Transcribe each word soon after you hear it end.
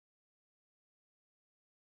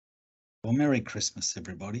Well, Merry Christmas,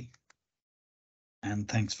 everybody, and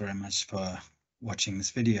thanks very much for watching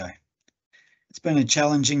this video. It's been a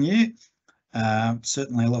challenging year,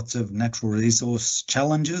 certainly lots of natural resource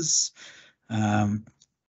challenges,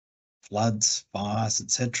 floods, fires,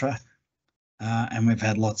 etc. And we've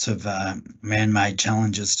had lots of man-made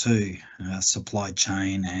challenges too, supply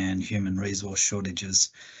chain and human resource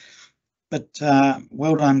shortages. But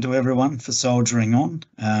well done to everyone for soldiering on,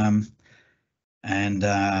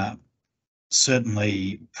 and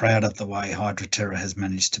certainly proud of the way HydroTerra has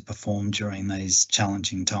managed to perform during these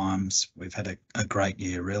challenging times. We've had a great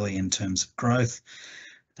year really in terms of growth,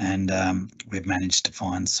 and we've managed to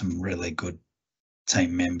find some really good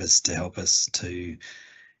team members to help us to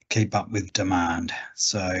keep up with demand.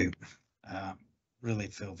 So really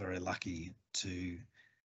feel very lucky to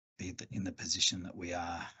be in the position that we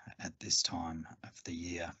are at this time of the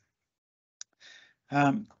year.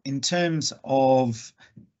 In terms of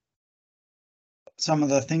some of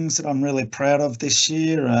the things that I'm really proud of this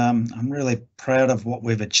year, I'm really proud of what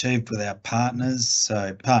we've achieved with our partners.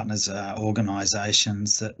 So partners are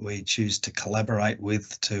organisations that we choose to collaborate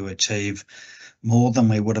with to achieve more than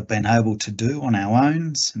we would have been able to do on our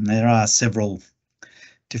own. And there are several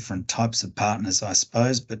different types of partners, I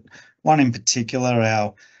suppose, but one in particular,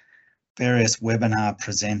 our various webinar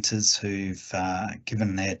presenters who've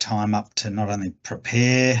given their time up to not only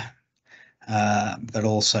prepare but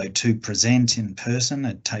also to present in person.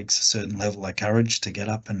 It takes a certain level of courage to get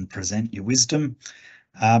up and present your wisdom.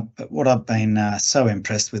 But what I've been so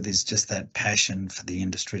impressed with is just that passion for the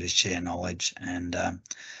industry to share knowledge, and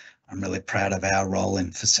I'm really proud of our role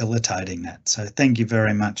in facilitating that. So thank you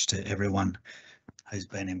very much to everyone who's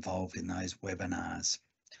been involved in those webinars.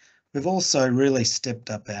 We've also really stepped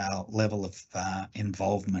up our level of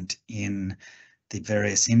involvement in the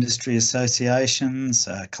various industry associations,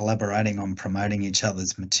 collaborating on promoting each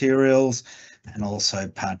other's materials, and also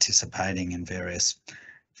participating in various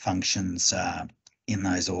functions in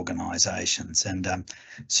those organisations, and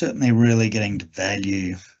certainly really getting to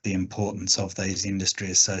value the importance of these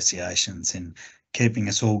industry associations in keeping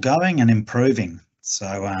us all going and improving.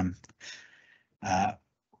 So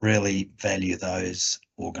really value those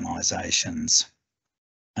organisations.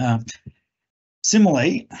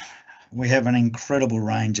 Similarly, we have an incredible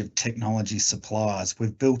range of technology suppliers.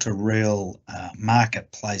 We've built a real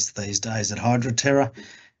marketplace these days at HydroTerra,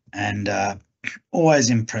 and always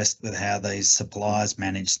impressed with how these suppliers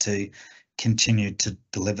manage to continue to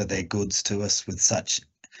deliver their goods to us with such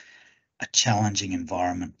a challenging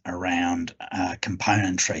environment around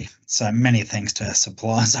componentry. So many thanks to our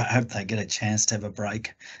suppliers. I hope they get a chance to have a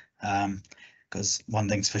break, because one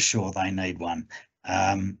thing's for sure, they need one.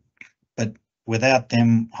 But without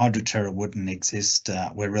them, HydroTerra wouldn't exist.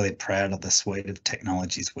 We're really proud of the suite of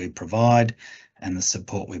technologies we provide and the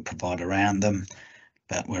support we provide around them,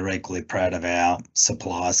 but we're equally proud of our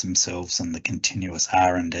suppliers themselves and the continuous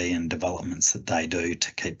R&D and developments that they do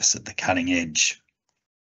to keep us at the cutting edge.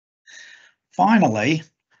 Finally,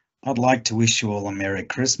 I'd like to wish you all a Merry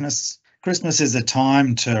Christmas. Christmas is a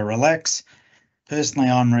time to relax. Personally,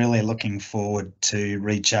 I'm really looking forward to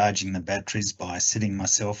recharging the batteries by sitting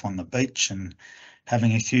myself on the beach and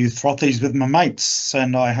having a few frothies with my mates,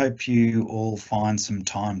 and I hope you all find some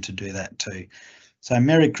time to do that too. So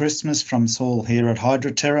Merry Christmas from Saul here at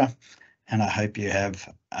HydroTerra, and I hope you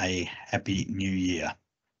have a happy new year.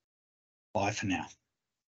 Bye for now.